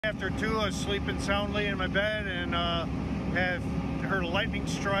after 2, I was sleeping soundly in my bed and had heard a lightning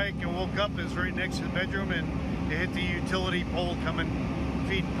strike and woke up. It was right next to the bedroom, and it hit the utility pole coming,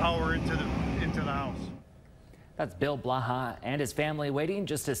 feeding power into the house. That's Bill Blaha and his family waiting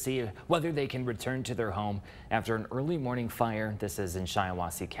just to see whether they can return to their home after an early morning fire. This is in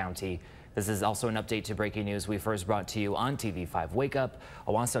Shiawassee County. This is also an update to breaking news we first brought to you on TV5 Wake Up.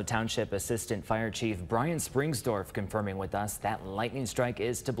 Owosso Township Assistant Fire Chief Brian Springsdorf confirming with us that lightning strike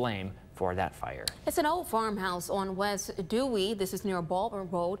is to blame for that fire. It's an old farmhouse on West Dewey. This is near Baldwin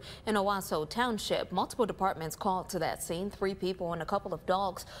Road in Owosso Township. Multiple departments called to that scene. 3 people and a couple of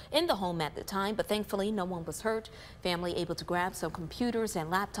dogs in the home at the time, but thankfully no one was hurt. Family able to grab some computers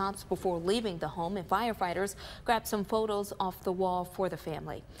and laptops before leaving the home, and firefighters grabbed some photos off the wall for the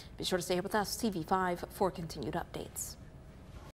family. Be sure to stay with us, TV5, for continued updates.